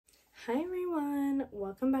Hi everyone,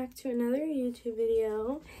 welcome back to another YouTube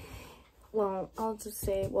video. Well, I'll just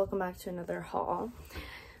say welcome back to another haul,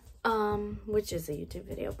 which is a YouTube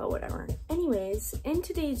video, but whatever. Anyways, in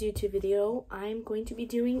today's YouTube video, I'm going to be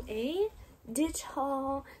doing a Ditch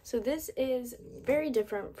haul. So this is very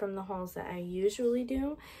different from the hauls that I usually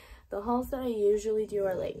do. The hauls that I usually do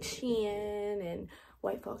are like Shein and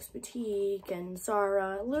White Fox Boutique and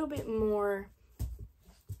Zara, a little bit more,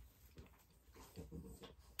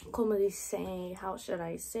 how should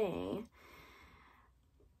I say,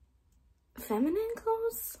 feminine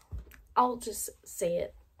clothes? I'll just say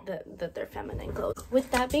it that they're feminine clothes.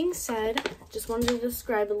 With that being said, just wanted to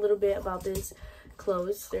describe a little bit about these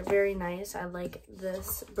clothes. They're very nice. I like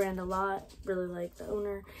this brand a lot, really like the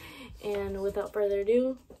owner. And without further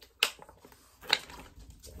ado,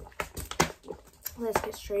 let's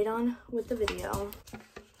get straight on with the video.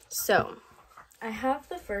 So I have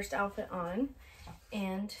the first outfit on,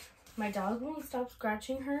 and my dog won't stop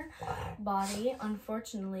scratching her body.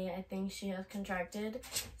 Unfortunately, I think she has contracted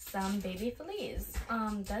some baby fleas.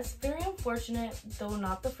 That's very unfortunate, though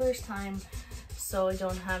not the first time, so I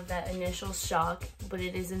don't have that initial shock, but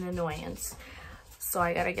it is an annoyance. So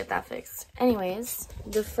I gotta get that fixed. Anyways,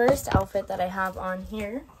 the first outfit that I have on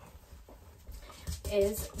here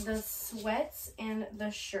is the sweats and the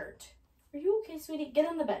shirt. Are you okay, sweetie? Get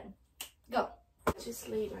on the bed. Go. Just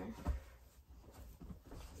later.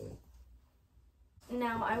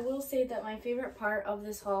 Now, I will say that my favorite part of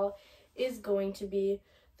this haul is going to be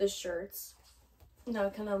the shirts.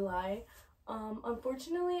 Not gonna lie.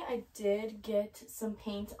 Unfortunately, I did get some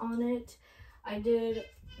paint on it. I did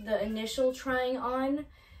the initial trying on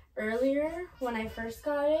earlier when I first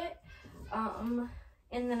got it.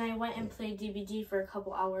 And then I went and played DVD for a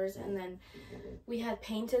couple hours, and then we had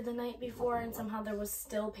painted the night before, and somehow there was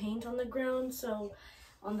still paint on the ground, so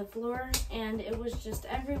on the floor, and it was just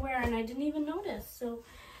everywhere, and I didn't even notice. So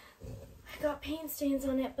I got paint stains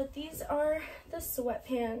on it. But these are the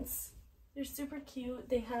sweatpants. They're super cute.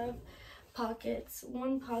 They have pockets,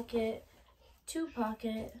 1 pocket, 2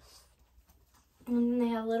 pocket, and then they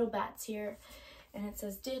have little bats here, and it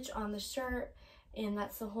says Ditch on the shirt, and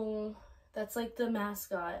that's like the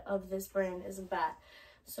mascot of this brand is a bat.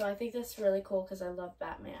 So I think that's really cool because I love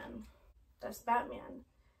Batman. That's Batman.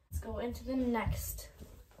 Let's go into the next.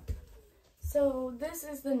 So this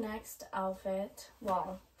is the next outfit.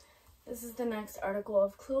 Well, this is the next article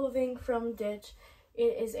of clothing from Ditch.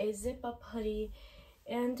 It is a zip-up hoodie,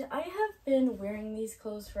 and I have been wearing these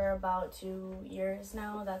clothes for about 2 years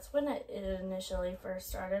now. That's when it initially first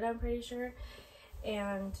started, I'm pretty sure.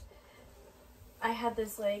 And I had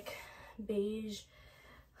this like beige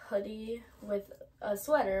hoodie with a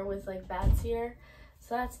sweater with like bats here,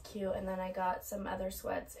 so that's cute. And then I got some other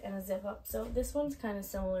sweats and a zip up. So this one's kind of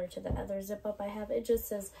similar to the other zip up I have. It just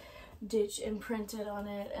says Ditch imprinted on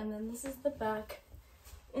it, and then this is the back,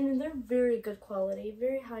 and they're very good quality,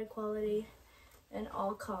 very high quality, and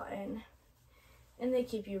all cotton, and they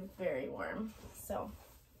keep you very warm. So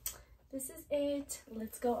this is it.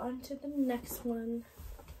 Let's go on to the next one.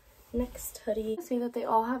 Next hoodie. I see that they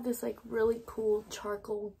all have this like really cool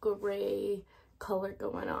charcoal gray color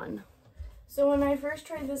going on. So when I first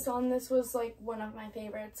tried this on, this was like one of my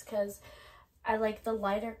favorites because I like the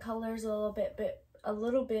lighter colors a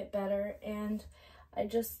little bit better, and I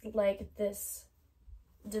just like this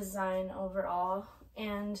design overall,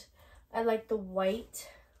 and I like the white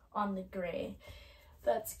on the gray.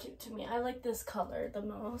 That's cute to me. I like this color the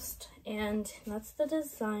most, and that's the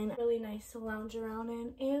design. Really nice to lounge around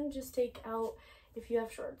in and just take out if you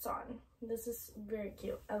have shorts on. This is very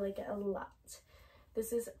cute. I like it a lot.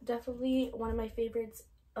 This is definitely one of my favorites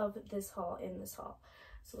of this haul,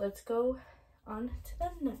 So let's go on to the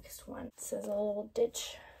next one. It says a little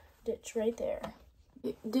ditch right there.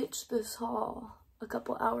 Ditched this haul a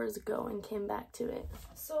couple hours ago and came back to it.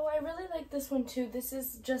 So I really like this one too. This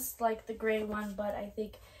is just like the gray one, but I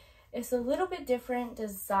think it's a little bit different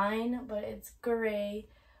design, but it's gray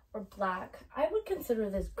or black. I would consider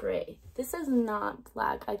this gray. This is not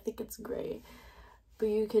black. I think it's gray, but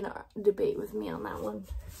you can debate with me on that one,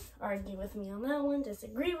 argue with me on that one,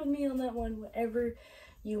 disagree with me on that one, whatever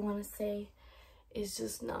you want to say. Is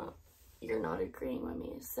just not, you're not agreeing with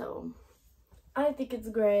me. So I think it's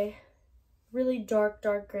gray. Really dark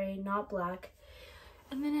gray, not black.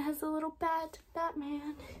 And then it has a little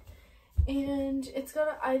Batman. And it's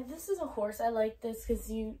got this is a horse. I like this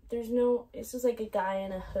because it's just like a guy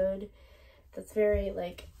in a hood that's very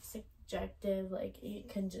like subjective. Like it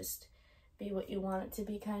can just be what you want it to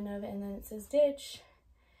be, kind of. And then it says Ditch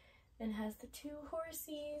and has the 2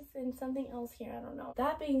 horsies and something else here. I don't know.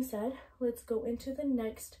 That being said, let's go into the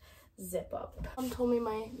next zip up. Mom told me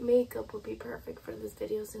my makeup would be perfect for this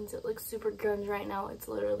video since it looks super grunge right now. It's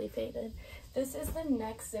literally faded. This is the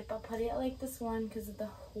next zip up hoodie. I like this one because of the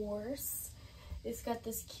horse. It's got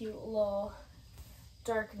this cute little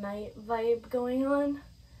Dark Knight vibe going on.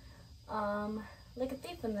 Like a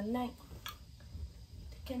thief in the night.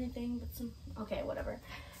 Take anything but some, okay, whatever.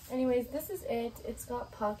 Anyways, this is it. It's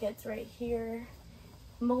got pockets right here.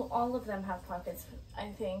 All of them have pockets, I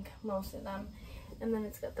think, most of them. And then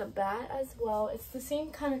it's got the bat as well. It's the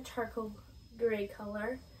same kind of charcoal gray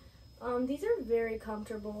color. These are very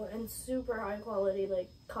comfortable and super high quality, like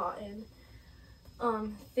cotton.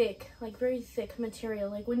 Thick, like very thick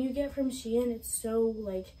material. Like when you get from Shein, it's so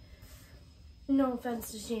like, no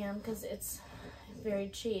offense to Shein because it's very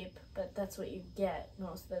cheap, but that's what you get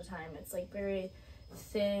most of the time. It's like very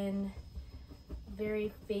thin,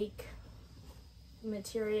 very fake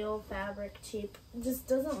material, fabric, cheap. It just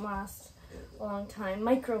doesn't last a long time.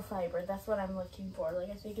 Microfiber, that's what I'm looking for.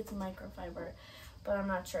 Like I think it's microfiber, but I'm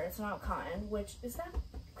not sure. It's not cotton, which, is that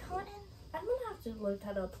cotton? I'm gonna have to look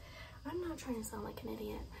that up. I'm not trying to sound like an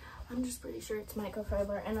idiot. I'm just pretty sure it's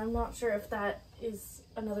microfiber, and I'm not sure if that is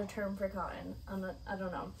another term for cotton. I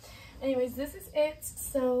don't know. Anyways, this is it.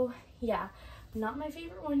 So yeah, not my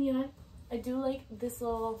favorite one yet. I do like this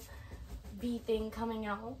little V thing coming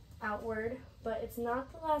outward, but it's not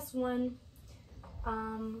the last one.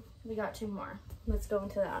 We got 2 more. Let's go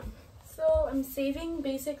into that. So I'm saving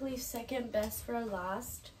basically second best for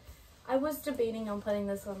last. I was debating on putting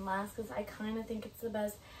this one last because I kind of think it's the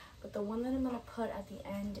best, but the one that I'm going to put at the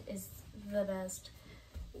end is the best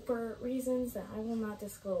for reasons that I will not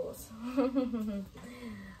disclose.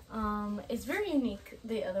 It's very unique,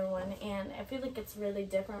 the other one, and I feel like it's really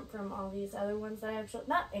different from all these other ones that I have shown.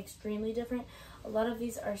 Not extremely different. A lot of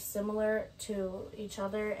these are similar to each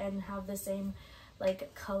other and have the same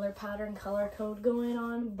like color pattern, color code going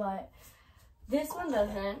on, but this one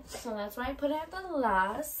doesn't, so that's why I put it at the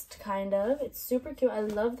last, kind of. It's super cute. I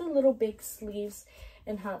love the little big sleeves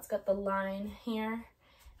and how it's got the line here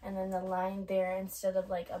and then the line there instead of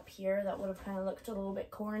like up here. That would have kind of looked a little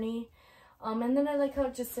bit corny. And then I like how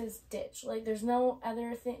it just says Ditch. Like there's no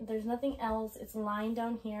other thing, there's nothing else. It's lined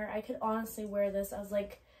down here. I could honestly wear this as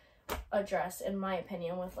like a dress, in my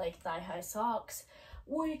opinion, with like thigh-high socks,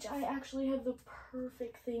 which I actually have the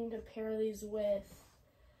perfect thing to pair these with.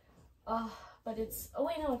 But it's, oh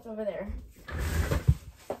wait, no, it's over there.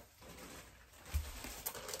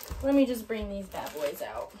 Let me just bring these bad boys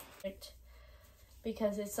out.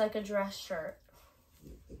 Because it's like a dress shirt,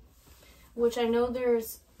 which I know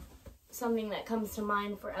there's something that comes to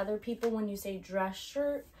mind for other people when you say dress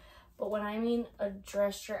shirt, but when I mean a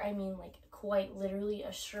dress shirt, I mean like quite literally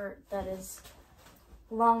a shirt that is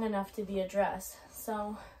long enough to be a dress.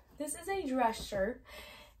 So this is a dress shirt,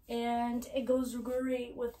 and it goes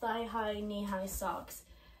great with thigh-high, knee-high socks,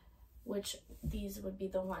 which these would be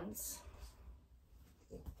the ones.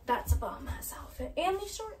 That's a bomb-ass outfit. And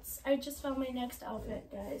these shorts. I just found my next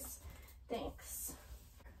outfit, guys. Thanks.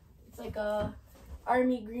 It's like a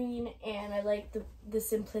army green, and I like the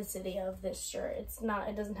simplicity of this shirt.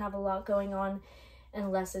 It doesn't have a lot going on,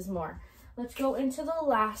 and less is more. Let's go into the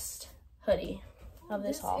last hoodie of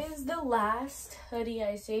this haul. This is the last hoodie.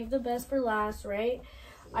 I saved the best for last, right?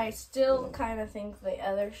 I still kind of think the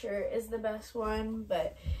other shirt is the best one,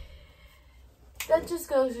 but that just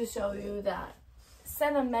goes to show you that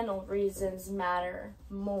sentimental reasons matter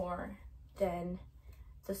more than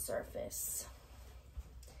the surface.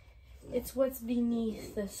 It's what's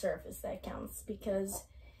beneath the surface that counts, because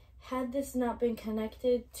had this not been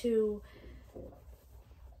connected to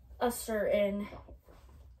a certain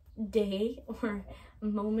day or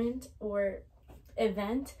moment or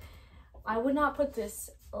event, I would not put this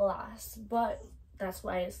last, but that's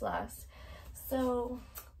why it's last. So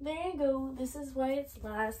there you go. This is why it's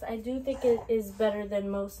last. I do think it is better than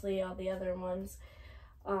mostly all the other ones.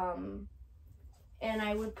 And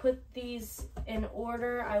I would put these in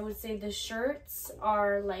order. I would say the shirts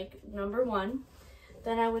are like number 1.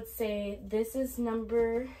 Then I would say this is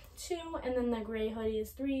number 2, and then the gray hoodie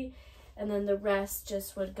is 3, and then the rest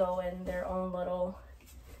just would go in their own little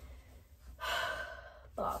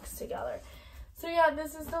box together. So yeah,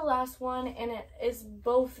 this is the last one, and it is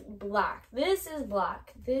both black. This is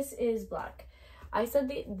black. This is black. I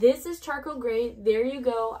said this is charcoal gray. There you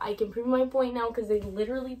go. I can prove my point now because they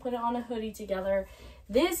literally put it on a hoodie together.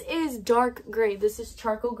 This is dark gray. This is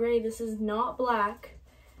charcoal gray. This is not black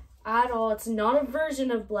at all. It's not a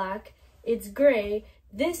version of black. It's gray.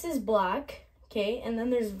 This is black, okay? And then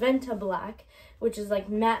there's Venta black, which is like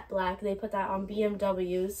matte black. They put that on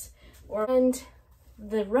BMWs. And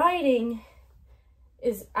the writing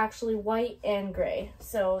is actually white and gray.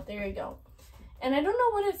 So there you go. And I don't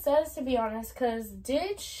know what it says, to be honest, because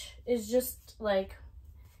ditch is just like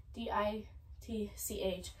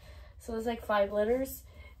D-I-T-C-H. So it's like 5 letters.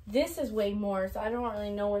 This is way more, so I don't really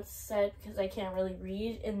know what's said because I can't really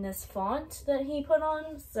read in this font that he put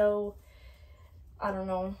on. So I don't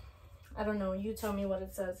know. You tell me what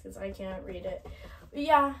it says because I can't read it. But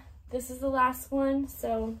yeah, this is the last one.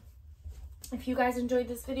 So if you guys enjoyed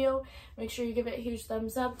this video, make sure you give it a huge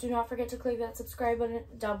thumbs up. Do not forget to click that subscribe button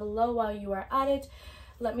down below while you are at it.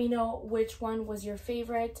 Let me know which one was your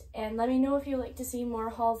favorite, and let me know if you like to see more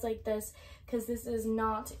hauls like this, because this is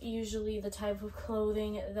not usually the type of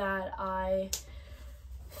clothing that I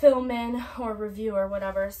film in or review or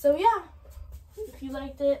whatever. So yeah, if you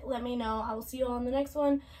liked it, let me know. I will see you all in the next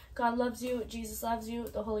one. God loves you, Jesus loves you,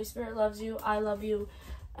 the Holy Spirit loves you, I love you,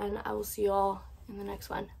 and I will see you all in the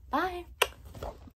next one. Bye!